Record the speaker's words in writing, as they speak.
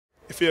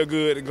feel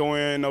good to go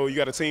in. You know, you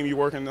got a team you're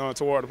working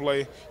toward to play.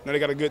 You know, they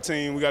got a good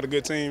team. We got a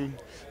good team.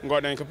 And go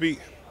out there and compete.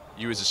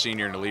 You as a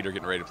senior and a leader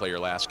getting ready to play your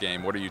last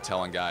game, what are you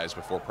telling guys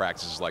before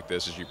practices like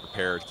this as you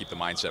prepare to keep the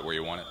mindset where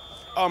you want it?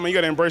 Oh, man, you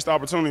got to embrace the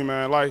opportunity,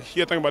 man. Like,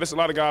 you got to think about this. A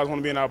lot of guys want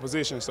to be in our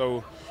position.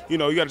 So, you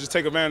know, you got to just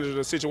take advantage of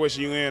the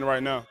situation you're in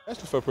right now.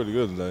 Actually felt pretty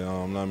good today.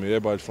 I mean,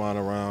 everybody's flying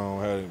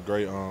around, had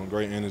great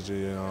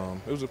energy,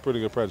 and it was a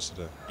pretty good practice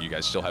today. You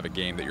guys still have a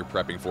game that you're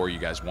prepping for. You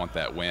guys want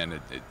that win.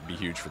 It'd be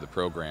huge for the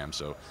program.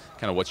 So,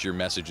 kind of what's your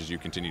message as you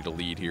continue to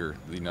lead here,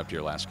 leading up to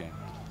your last game?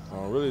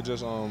 Really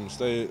just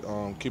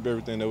keep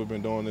everything that we've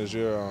been doing this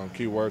year,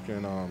 keep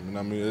working. And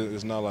I mean,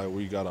 it's not like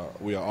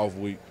we are off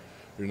week,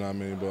 you know what I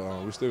mean?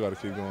 But we still got to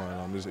keep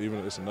going.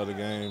 It's another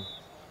game,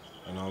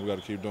 and we got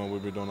to keep doing what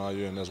we've been doing all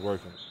year, and that's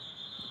working.